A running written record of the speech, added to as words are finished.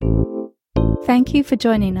Thank you for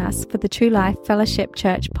joining us for the True Life Fellowship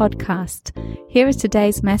Church podcast. Here is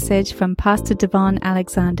today's message from Pastor Devon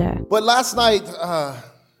Alexander. But last night,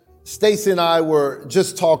 Stacy and I were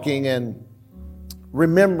just talking and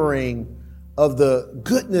remembering of the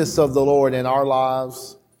goodness of the Lord in our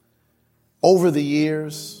lives over the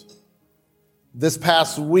years. This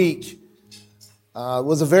past week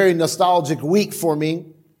was a very nostalgic week for me.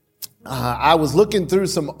 I was looking through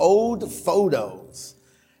some old photos.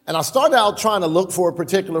 And I started out trying to look for a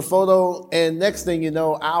particular photo, and next thing you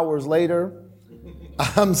know, hours later,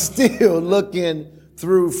 I'm still looking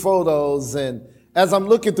through photos. And as I'm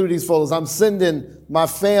looking through these photos, I'm sending my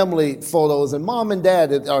family photos, and mom and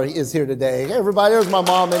dad is here today. Hey, everybody, there's my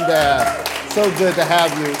mom and dad. So good to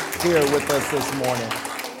have you here with us this morning.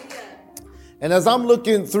 And as I'm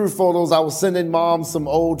looking through photos, I was sending mom some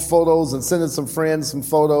old photos and sending some friends some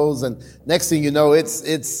photos. And next thing you know,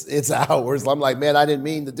 it's hours. I'm like, man, I didn't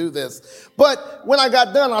mean to do this. But when I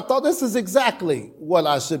got done, I thought this is exactly what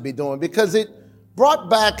I should be doing, because it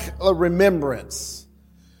brought back a remembrance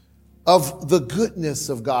of the goodness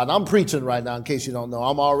of God. I'm preaching right now, in case you don't know.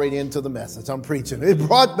 I'm already into the message. I'm preaching. It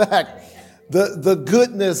brought back the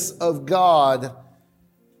goodness of God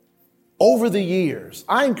over the years.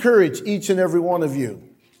 I encourage each and every one of you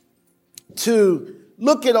to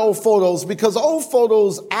look at old photos, because old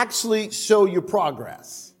photos actually show your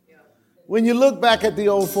progress. When you look back at the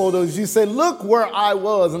old photos, you say, look where I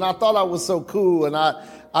was, and I thought I was so cool, and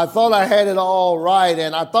I thought I had it all right,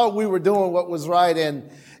 and I thought we were doing what was right,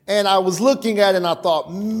 and I was looking at it and I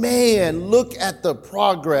thought, man, look at the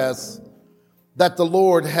progress that the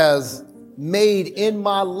Lord has made in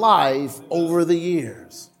my life over the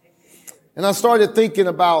years. And I started thinking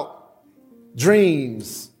about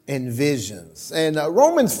dreams and visions. And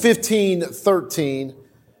Romans 15:13,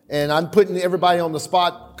 and I'm putting everybody on the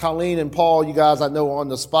spot. Colleen and Paul, you guys I know on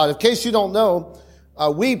the spot. In case you don't know,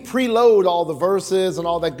 we preload all the verses and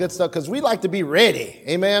all that good stuff because we like to be ready.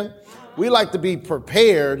 Amen? We like to be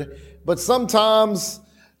prepared. But sometimes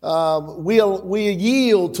we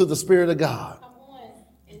yield to the Spirit of God.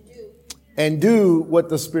 And do what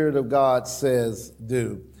the Spirit of God says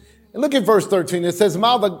do. And look at verse 13. It says,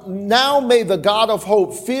 now may the God of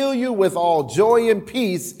hope fill you with all joy and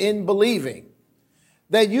peace in believing,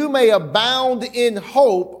 that you may abound in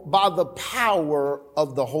hope by the power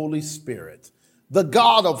of the Holy Spirit. The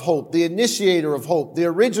God of hope, the initiator of hope, the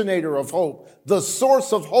originator of hope, the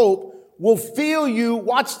source of hope will fill you,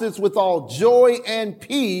 watch this, with all joy and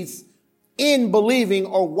peace in believing,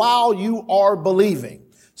 or while you are believing.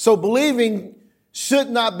 So believing should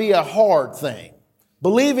not be a hard thing.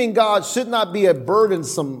 Believing God should not be a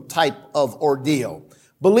burdensome type of ordeal.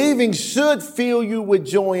 Believing should fill you with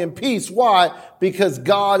joy and peace. Why? Because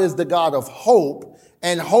God is the God of hope,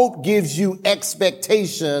 and hope gives you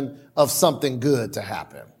expectation of something good to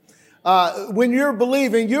happen. When you're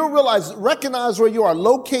believing, you recognize where you are,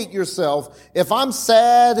 locate yourself. If I'm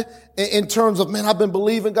sad in terms of, man, I've been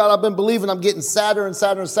believing God, I'm getting sadder and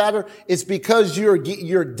sadder and sadder, it's because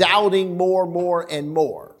you're doubting more and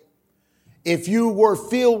more. If you were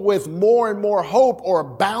filled with more and more hope, or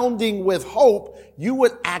abounding with hope, you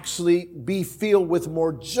would actually be filled with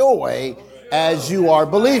more joy as you are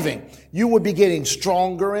believing. You would be getting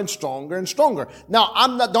stronger and stronger and stronger. Now,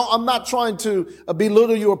 I'm not trying to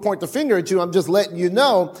belittle you or point the finger at you. I'm just letting you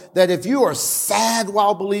know that if you are sad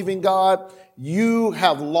while believing God, you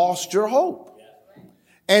have lost your hope.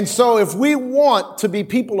 And so if we want to be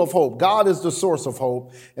people of hope, God is the source of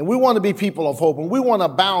hope, and we want to be people of hope, and we want to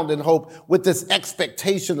abound in hope with this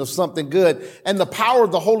expectation of something good. And the power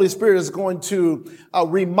of the Holy Spirit is going to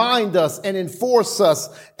remind us and enforce us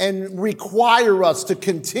and require us to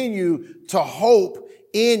continue to hope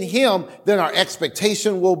in Him. Then our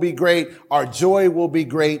expectation will be great, our joy will be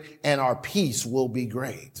great, and our peace will be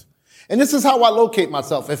great. And this is how I locate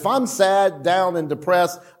myself. If I'm sad, down, and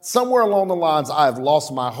depressed, somewhere along the lines, I have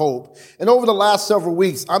lost my hope. And over the last several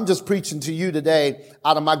weeks, I'm just preaching to you today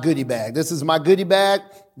out of my goodie bag. This is my goodie bag.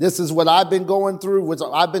 This is what I've been going through, which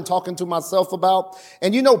I've been talking to myself about.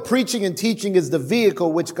 And you know, preaching and teaching is the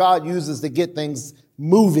vehicle which God uses to get things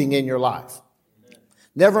moving in your life.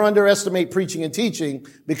 Never underestimate preaching and teaching,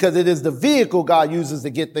 because it is the vehicle God uses to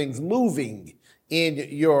get things moving in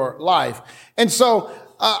your life. And so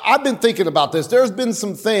I've been thinking about this. There's been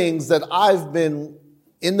some things that I've been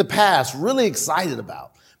in the past really excited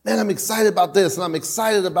about. Man, I'm excited about this and I'm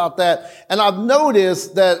excited about that. And I've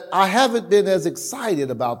noticed that I haven't been as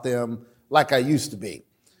excited about them like I used to be.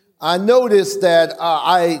 I noticed that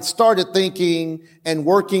I started thinking and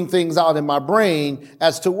working things out in my brain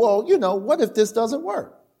as to, well, you know, what if this doesn't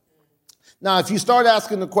work? Now, if you start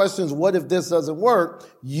asking the questions, what if this doesn't work,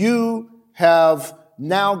 you have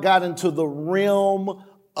now got into the realm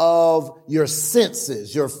of your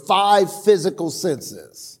senses, your 5 physical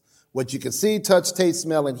senses. What you can see, touch, taste,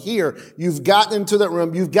 smell, and hear. You've gotten into that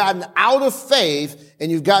realm. You've gotten out of faith and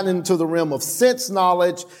you've gotten into the realm of sense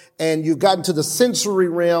knowledge, and you've gotten to the sensory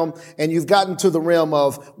realm, and you've gotten to the realm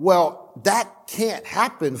of, well, that can't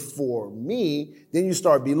happen for me. Then you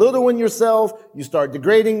start belittling yourself. You start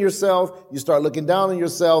degrading yourself. You start looking down on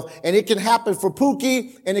yourself. And it can happen for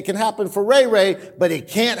Pookie and it can happen for Ray Ray, but it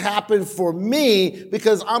can't happen for me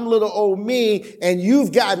because I'm little old me. And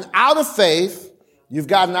you've gotten out of faith. You've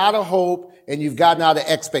gotten out of hope, and you've gotten out of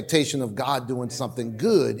expectation of God doing something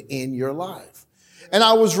good in your life. And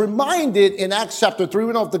I was reminded in Acts chapter 3,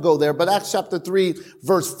 we don't have to go there, but Acts chapter 3,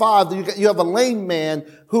 verse 5, you have a lame man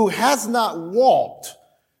who has not walked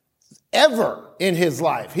ever in his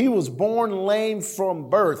life. He was born lame from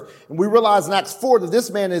birth. And we realize in Acts 4 that this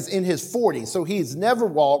man is in his 40s, so he's never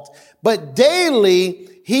walked. But daily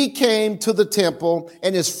he came to the temple,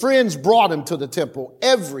 and his friends brought him to the temple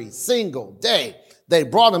every single day. They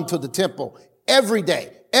brought him to the temple every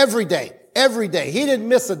day, every day, every day. He didn't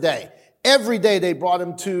miss a day. Every day they brought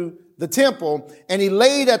him to the temple, and he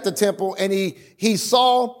laid at the temple, and he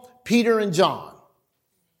saw Peter and John.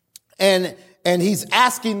 And he's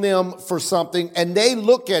asking them for something, and they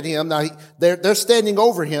look at him. Now, they're standing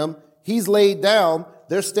over him. He's laid down.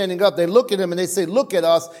 They're standing up. They look at him, and they say, look at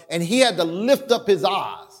us. And he had to lift up his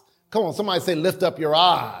eyes. Come on, somebody say, lift up your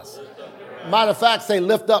eyes. Matter of fact, say,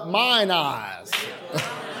 lift up mine eyes.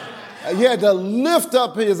 He had to lift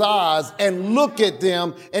up his eyes and look at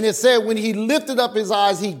them. And it said when he lifted up his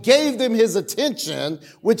eyes, he gave them his attention,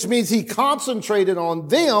 which means he concentrated on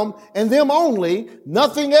them and them only,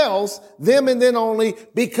 nothing else, them and then only,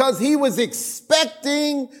 because he was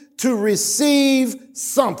expecting to receive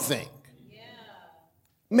something.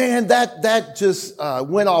 Man, that just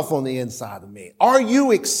went off on the inside of me. Are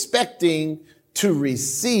you expecting to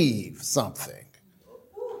receive something?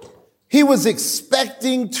 He was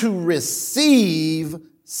expecting to receive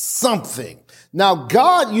something. Now,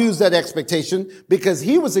 God used that expectation because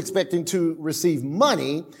he was expecting to receive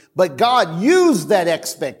money, but God used that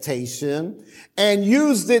expectation and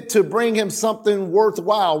used it to bring him something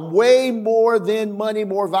worthwhile, way more than money,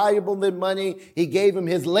 more valuable than money. He gave him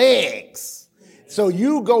his legs. So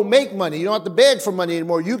you go make money. You don't have to beg for money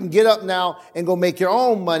anymore. You can get up now and go make your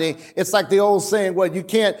own money. It's like the old saying, well,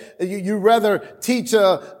 you rather teach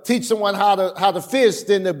someone how to fish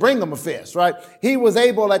than to bring them a fish, right? He was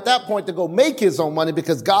able at that point to go make his own money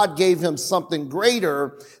because God gave him something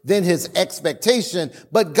greater than his expectation.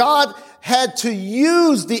 But God had to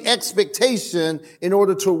use the expectation in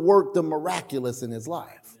order to work the miraculous in his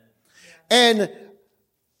life. And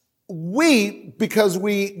because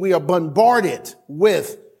we are bombarded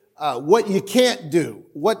with what you can't do,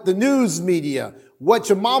 what the news media, what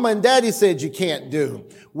your mama and daddy said you can't do,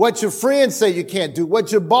 what your friends say you can't do,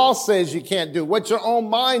 what your boss says you can't do, what your own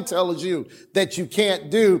mind tells you that you can't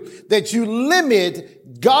do, that you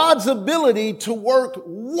limit God's ability to work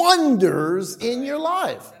wonders in your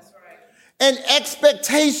life. And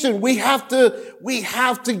expectation, we have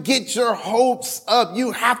to get your hopes up.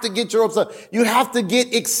 You have to get your hopes up. You have to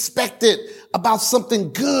get expected about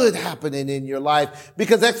something good happening in your life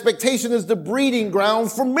because expectation is the breeding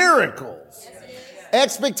ground for miracles.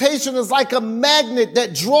 Expectation is like a magnet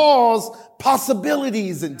that draws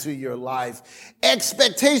possibilities into your life.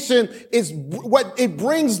 Expectation is what it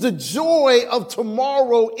brings the joy of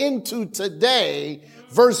tomorrow into today.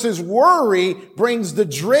 Versus worry brings the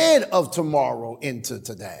dread of tomorrow into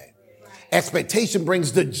today. Expectation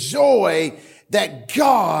brings the joy that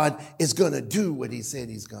God is going to do what he said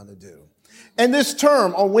he's going to do. And this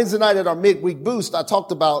term on Wednesday night at our midweek boost, I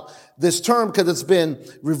talked about this term because it's been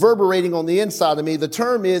reverberating on the inside of me. The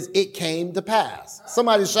term is, it came to pass.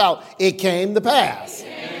 Somebody shout, it came to pass.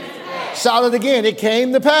 Shout it again, it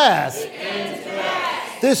came to pass.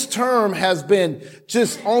 This term has been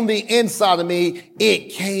just on the inside of me.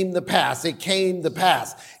 It came to pass. It came to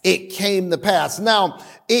pass. It came to pass. Now,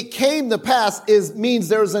 it came to pass means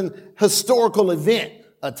there's an historical event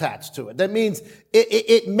attached to it. That means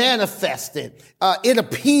it manifested. It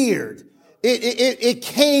appeared. It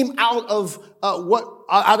came out of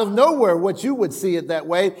out of nowhere, what you would see it that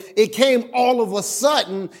way. It came all of a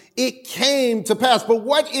sudden. It came to pass. But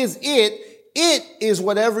what is it? It is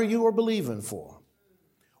whatever you are believing for.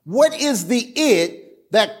 What is the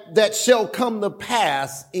it that shall come to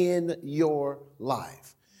pass in your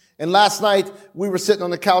life? And last night we were sitting on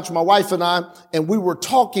the couch, my wife and I, and we were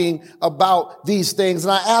talking about these things.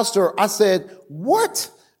 And I asked her, I said, what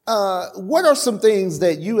are some things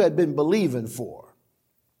that you had been believing for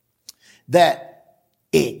that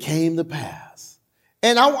it came to pass.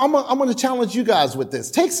 And I'm going to challenge you guys with this.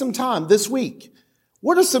 Take some time this week.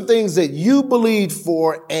 What are some things that you believed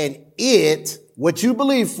for and what you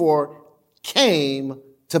believed for, came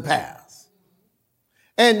to pass?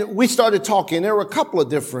 And we started talking. There were a couple of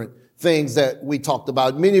different things that we talked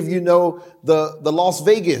about. Many of you know the Las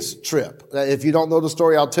Vegas trip. If you don't know the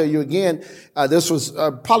story, I'll tell you again. This was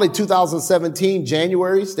probably 2017,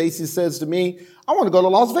 January. Stacy says to me, I want to go to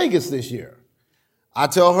Las Vegas this year. I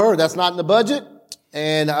tell her that's not in the budget.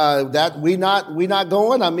 And that we not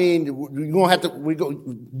going. I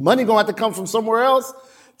mean, money gonna have to come from somewhere else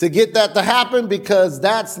to get that to happen, because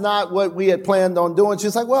that's not what we had planned on doing.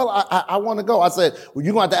 She's like, well, I want to go. I said, well,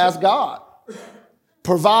 you're going to have to ask God.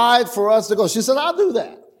 Provide for us to go. She said, I'll do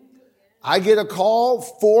that. I get a call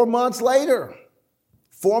 4 months later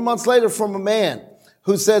from a man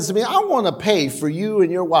who says to me, I want to pay for you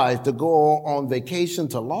and your wife to go on vacation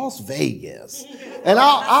to Las Vegas. And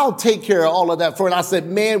I'll take care of all of that for it. I said,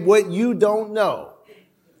 man, what you don't know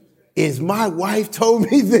is my wife told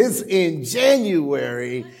me this in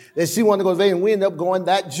January that she wanted to go to Vegas. And we ended up going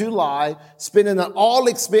that July, spending an all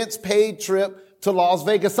expense paid trip to Las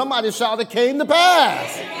Vegas. Somebody shouted, it came to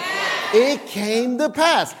pass. It came to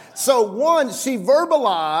pass. So one, she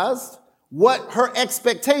verbalized what her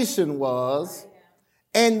expectation was.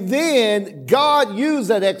 And then God used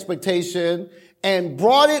that expectation and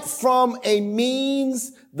brought it from a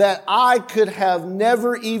means that I could have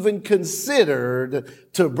never even considered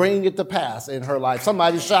to bring it to pass in her life.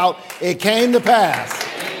 Somebody shout, it came to pass.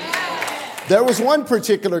 There was one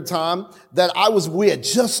particular time that we had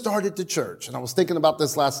just started the church, and I was thinking about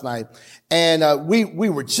this last night, and we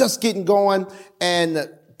were just getting going, and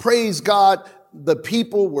praise God, the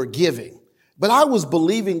people were giving. But I was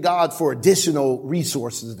believing God for additional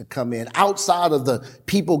resources to come in outside of the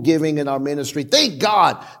people giving in our ministry. Thank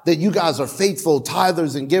God that you guys are faithful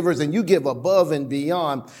tithers and givers, and you give above and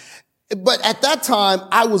beyond. But at that time,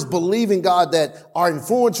 I was believing God that our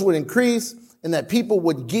influence would increase and that people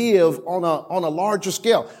would give on a larger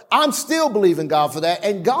scale. I'm still believing God for that,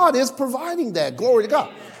 and God is providing that. Glory to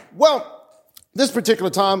God. Well, this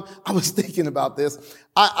particular time, I was thinking about this.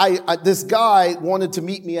 This guy wanted to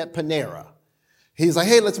meet me at Panera. He's like,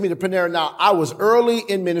 hey, let's meet at Panera. Now, I was early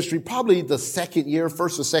in ministry, probably the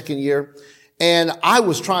first or second year. And I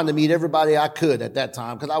was trying to meet everybody I could at that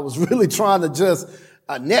time, because I was really trying to just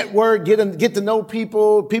network, get to know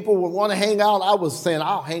people. People would want to hang out. I was saying,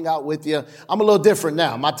 I'll hang out with you. I'm a little different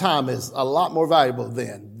now. My time is a lot more valuable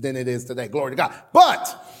then than it is today. Glory to God.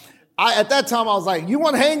 But at that time, I was like, you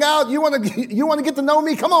want to hang out? You want to get to know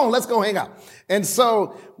me? Come on, let's go hang out. And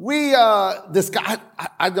so this guy,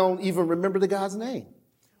 I don't even remember the guy's name.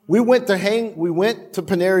 We went to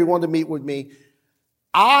Panera. He wanted to meet with me.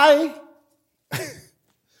 I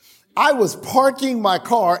was parking my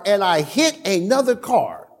car and I hit another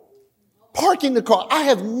car. Parking the car. I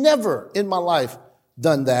have never in my life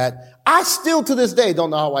done that. I still to this day don't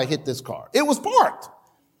know how I hit this car. It was parked.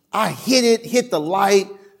 I hit the light.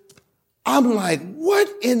 I'm like, what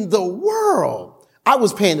in the world? I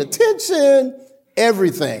was paying attention,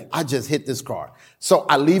 everything. I just hit this car. So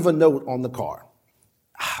I leave a note on the car.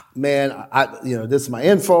 Man, this is my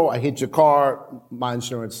info. I hit your car. My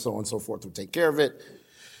insurance, so on and so forth, will take care of it.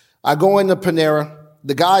 I go into Panera.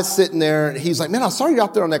 The guy's sitting there. He's like, man, I saw you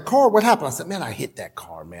out there on that car. What happened? I said, man, I hit that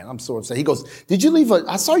car, man. I'm so upset. He goes,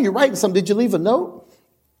 I saw you writing something. Did you leave a note?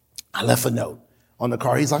 I left a note on the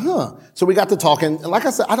car. He's like, huh. So we got to talking. And like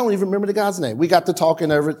I said, I don't even remember the guy's name. We got to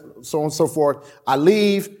talking, so on and so forth. I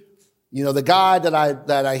leave. The guy that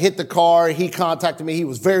I hit the car, he contacted me. He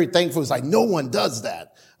was very thankful. He's like, no one does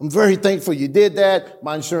that. I'm very thankful you did that.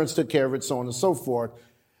 My insurance took care of it, so on and so forth.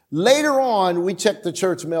 Later on, we checked the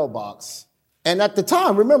church mailbox. And at the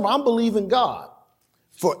time, remember, I'm believing God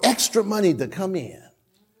for extra money to come in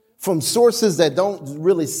from sources that don't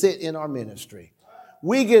really sit in our ministry.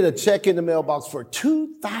 We get a check in the mailbox for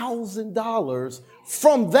 $2,000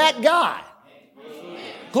 from that guy.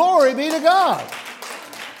 Glory be to God.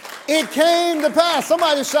 It came to pass.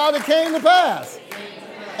 Somebody shouted, came to pass.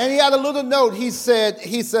 And he had a little note. He said,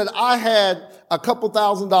 I had a couple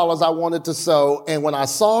 $1,000s I wanted to sow. And when I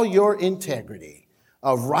saw your integrity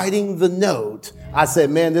of writing the note, I said,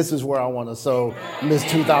 man, this is where I want to sow this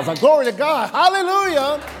 $2,000. Glory to God.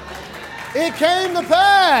 Hallelujah. It came to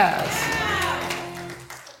pass.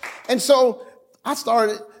 And so I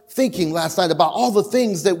started thinking last night about all the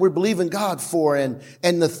things that we're believing God for and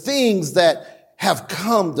the things that have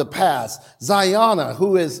come to pass. Ziana,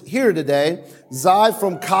 who is here today, Zai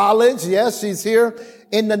from college. Yes, she's here.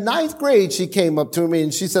 In the 9th grade, she came up to me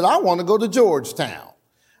and she said, I want to go to Georgetown.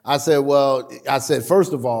 I said,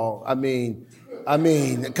 first of all, I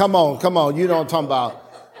mean, come on. You know what I'm talking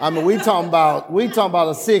about. I mean, we talking about a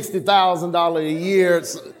 $60,000 a year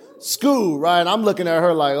school, right? I'm looking at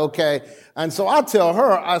her like, okay. And so I tell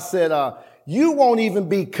her, I said, you won't even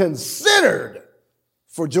be considered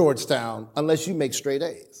for Georgetown unless you make straight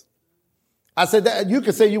A's. I said that you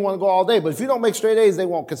can say you want to go all day, but if you don't make straight A's, they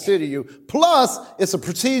won't consider you. Plus, it's a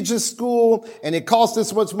prestigious school and it costs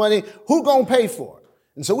this much money. Who gonna pay for it?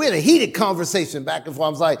 And so we had a heated conversation back and forth. I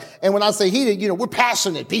was like, and when I say heated, we're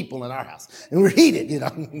passionate people in our house and we're heated,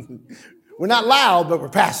 We're not loud, but we're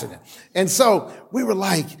passionate. And so we were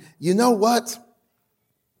like, you know what?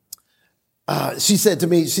 She said to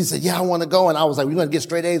me, yeah, I want to go. And I was like, we're going to get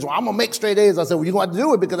straight A's. Well, I'm going to make straight A's. I said, well, you're going to have to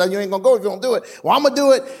do it because you ain't going to go if you don't do it. Well, I'm going to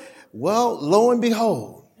do it. Well, lo and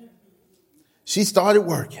behold, she started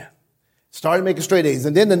working, started making straight A's.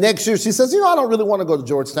 And then the next year she says, I don't really want to go to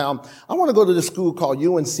Georgetown. I want to go to this school called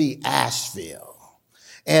UNC Asheville.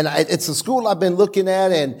 And it's a school I've been looking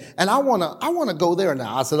at and I want to go there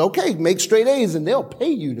now. I said, okay, make straight A's and they'll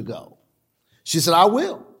pay you to go. She said, I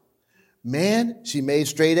will. Man, she made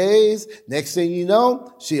straight A's. Next thing you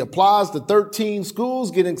know, she applies to 13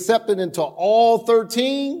 schools, getting accepted into all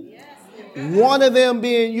 13. Yes. One of them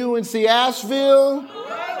being UNC Asheville.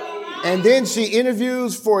 And then she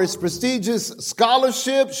interviews for its prestigious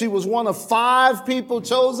scholarship. She was one of 5 people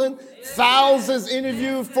chosen. Thousands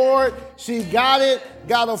interviewed for it. She got it,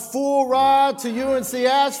 got a full ride to UNC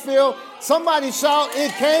Asheville. Somebody shout,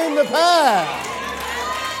 it came to pass.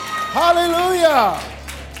 Hallelujah.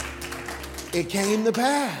 It came to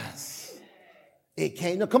pass.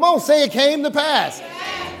 Come on, say it came to pass.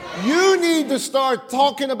 You need to start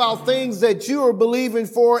talking about things that you are believing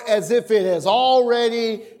for as if it has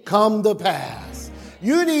already come to pass.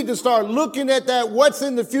 You need to start looking at that, what's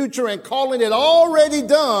in the future, and calling it already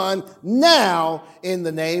done now in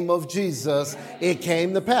the name of Jesus. It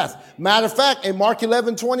came to pass. Matter of fact, in Mark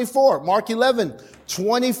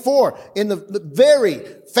 11:24, in the very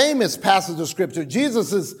famous passage of scripture,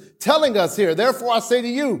 Jesus is telling us here, therefore I say to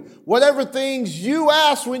you, whatever things you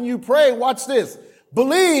ask when you pray, watch this,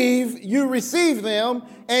 believe you receive them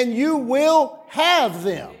and you will have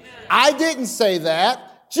them. I didn't say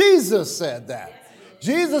that. Jesus said that.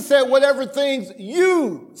 Jesus said whatever things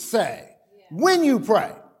you say when you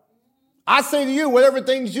pray. I say to you, whatever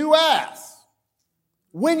things you ask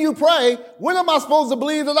when you pray, when am I supposed to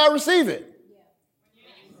believe that I receive it?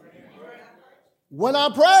 When I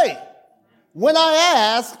pray. When I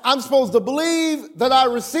ask, I'm supposed to believe that I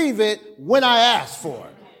receive it when I ask for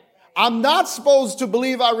it. I'm not supposed to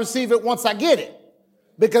believe I receive it once I get it,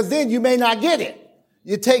 because then you may not get it.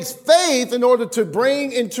 It takes faith in order to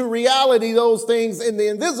bring into reality those things in the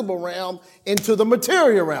invisible realm into the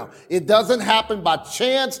material realm. It doesn't happen by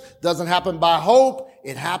chance, doesn't happen by hope.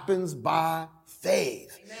 It happens by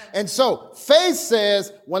faith. Amen. And so faith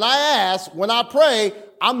says, when I ask, when I pray,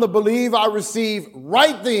 I'm to believe I receive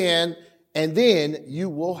right then, and then you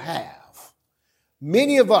will have.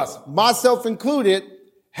 Many of us, myself included,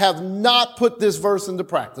 have not put this verse into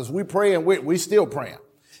practice. We pray and we still praying.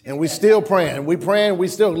 And we still praying. And we praying. We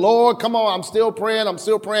still, Lord, come on, I'm still praying. And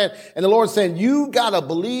the Lord's saying, you got to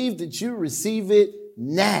believe that you receive it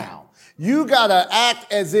now. You got to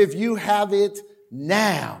act as if you have it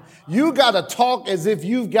now. You got to talk as if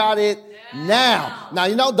you've got it now. Now,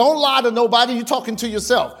 don't lie to nobody. You're talking to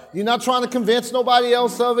yourself. You're not trying to convince nobody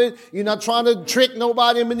else of it. You're not trying to trick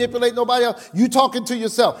nobody and manipulate nobody else. You're talking to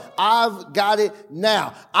yourself. I've got it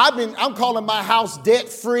now. I'm calling my house debt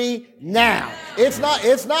free now. It's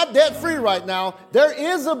not debt free right now. There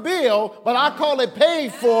is a bill, but I call it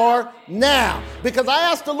paid for now, because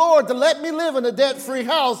I asked the Lord to let me live in a debt free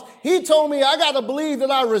house. He told me I got to believe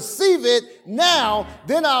that I receive it now,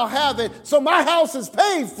 then I'll have it. So my house is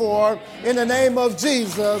paid for in the name of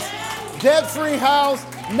Jesus. Debt-free house.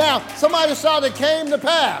 Now, somebody shout, it came to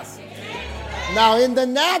pass. Now, in the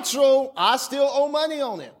natural, I still owe money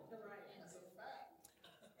on it.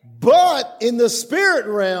 But in the spirit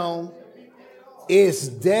realm, it's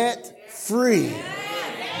debt-free.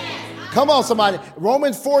 Come on, somebody.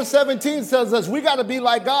 Romans 4:17 says us, we got to be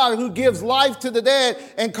like God, who gives life to the dead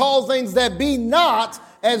and calls things that be not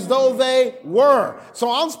as though they were.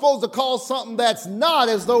 So I'm supposed to call something that's not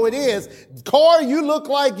as though it is. Car, you look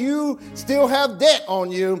like you still have debt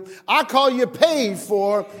on you. I call you paid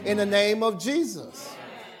for in the name of Jesus.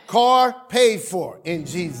 Car paid for in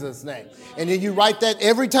Jesus' name. And then you write that,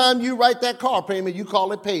 every time you write that car payment, you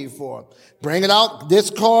call it paid for. Bring it out. This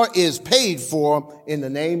car is paid for in the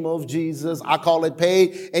name of Jesus. I call it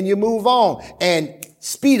paid, and you move on. And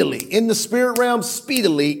speedily, in the spirit realm,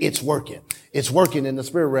 speedily, it's working. It's working in the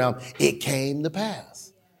spirit realm. It came to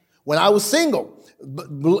pass. When I was single,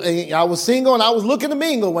 I was single and I was looking to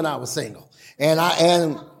mingle when I was single. And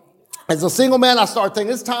as a single man, I started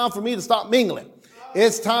thinking it's time for me to stop mingling.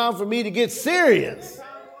 It's time for me to get serious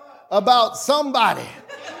about somebody.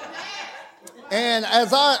 And I'm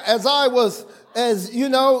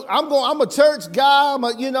a church guy.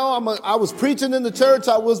 I was preaching in the church.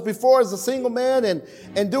 I was before as a single man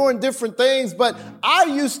and doing different things. But I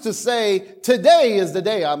used to say, today is the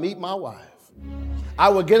day I meet my wife. I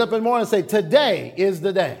would get up in the morning and say, today is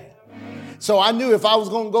the day. So I knew if I was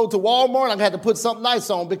going to go to Walmart, I had to put something nice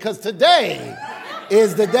on because today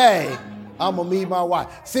is the day I'm going to meet my wife.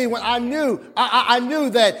 See, when I knew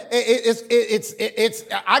that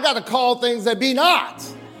I got to call things that be not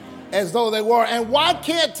as though they were. And why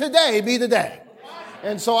can't today be the day?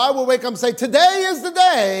 And so I will wake up and say, today is the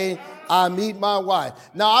day I meet my wife.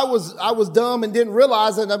 Now, I was dumb and didn't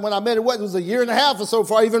realize it. And when I met her, it was a year and a half or so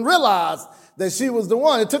before I even realized that she was the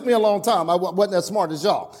one. It took me a long time. I wasn't as smart as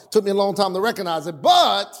y'all. It took me a long time to recognize it.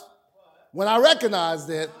 But when I recognized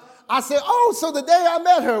it, I said, oh, so the day I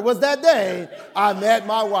met her was that day I met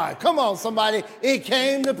my wife. Come on, somebody. It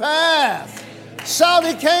came to pass. Shout,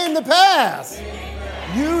 it came to pass.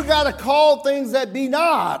 You got to call things that be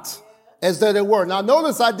not as though they were. Now,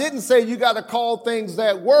 notice I didn't say you got to call things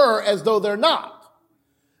that were as though they're not.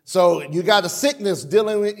 So you got a sickness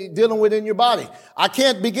dealing with in your body. I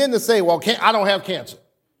can't begin to say, well, I don't have cancer.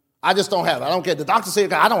 I just don't have it. I don't care. The doctor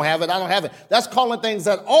said, I don't have it. I don't have it. That's calling things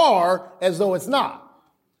that are as though it's not.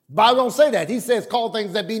 The Bible don't say that. He says, call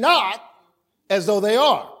things that be not as though they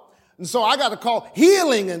are. And so I got to call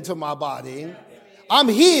healing into my body. I'm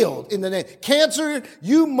healed in the name. Cancer,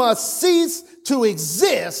 you must cease to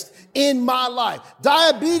exist in my life.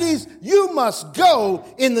 Diabetes, you must go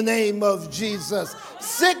in the name of Jesus.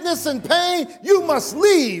 Sickness and pain, you must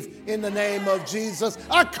leave in the name of Jesus.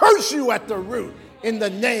 I curse you at the root in the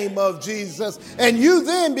name of Jesus. And you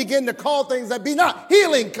then begin to call things that be not.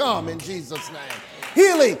 Healing come in Jesus' name.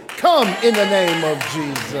 Healing come in the name of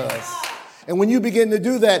Jesus. And when you begin to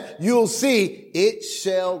do that, you'll see it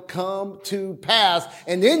shall come to pass.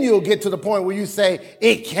 And then you'll get to the point where you say,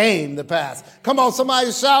 it came to pass. Come on,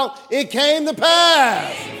 somebody shout, it came to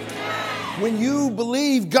pass. When you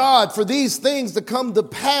believe God for these things to come to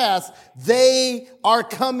pass, they are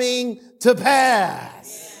coming to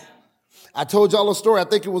pass. I told y'all a story. I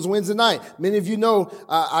think it was Wednesday night. Many of you know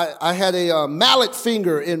I had a mallet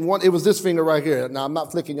finger in one. It was this finger right here. Now, I'm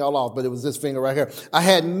not flicking y'all off, but it was this finger right here. I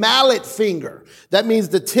had mallet finger. That means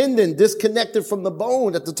the tendon disconnected from the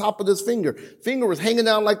bone at the top of this finger. Finger was hanging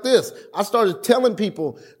down like this. I started telling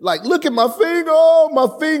people, like, look at my finger. Oh, my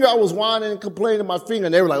finger. I was whining and complaining my finger.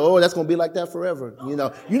 And they were like, oh, that's going to be like that forever. You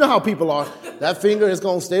know how people are. That finger is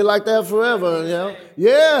going to stay like that forever.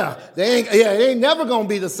 Yeah. It ain't never going to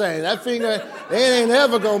be the same. That finger, it ain't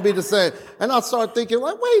ever going to be the same. And I started thinking,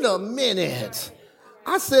 like, wait a minute.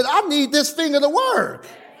 I said, I need this finger to work.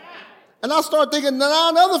 And I started thinking,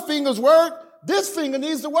 none other fingers work. This finger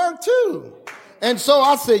needs to work too. And so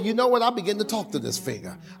I said, you know what? I began to talk to this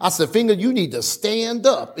finger. I said, finger, you need to stand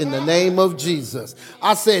up in the name of Jesus.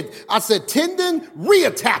 I said, tendon,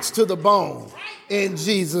 reattach to the bone in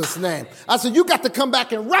Jesus' name. I said, you got to come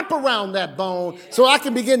back and wrap around that bone so I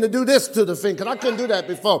can begin to do this to the finger. I couldn't do that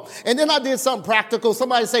before. And then I did something practical.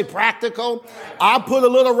 Somebody say practical. I put a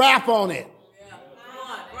little wrap on it.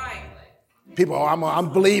 People,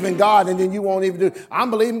 I'm believing God, and then you won't even do it.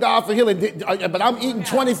 I'm believing God for healing, but I'm eating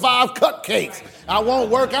 25 cupcakes. I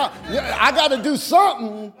won't work out. I got to do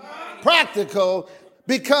something practical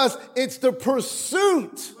because it's the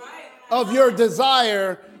pursuit of your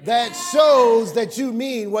desire that shows that you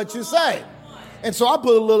mean what you say. And so I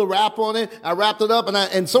put a little wrap on it. I wrapped it up,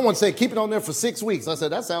 and someone said, keep it on there for 6 weeks. I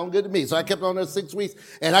said, that sounds good to me. So I kept it on there 6 weeks,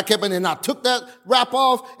 and I kept it, and I took that wrap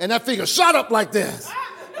off, and that finger shot up like this.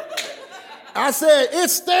 I said,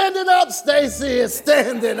 it's standing up, Stacy. It's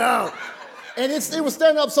standing up. And it was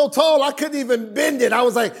standing up so tall, I couldn't even bend it. I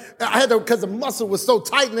was like, I had to, because the muscle was so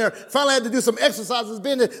tight in there. Finally, I had to do some exercises,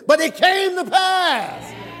 bend it. But it came to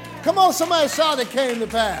pass. Come on, somebody shout, it came to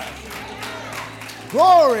pass.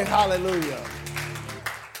 Glory, hallelujah.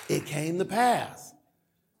 It came to pass.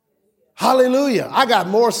 Hallelujah. I got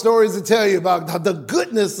more stories to tell you about the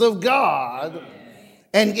goodness of God.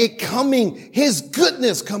 And his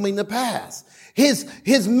goodness coming to pass.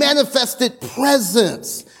 His manifested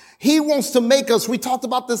presence. He wants to make us, we talked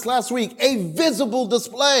about this last week, a visible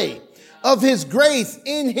display of his grace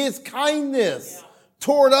in his kindness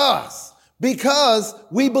toward us because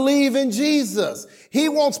we believe in Jesus. He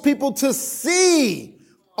wants people to see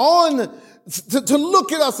to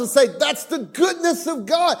look at us and say, that's the goodness of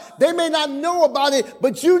God. They may not know about it,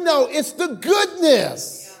 but you know it's the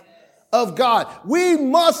goodness of God. We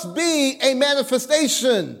must be a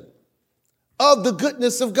manifestation of the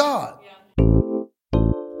goodness of God.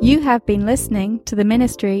 You have been listening to the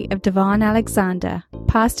ministry of Devon Alexander,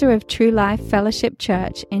 pastor of True Life Fellowship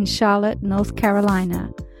Church in Charlotte, North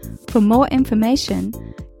Carolina. For more information,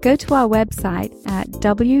 go to our website at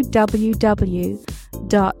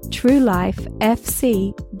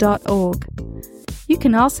www.truelifefc.org. You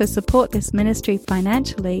can also support this ministry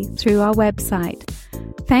financially through our website.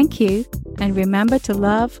 Thank you, and remember to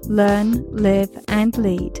love, learn, live, and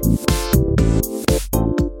lead.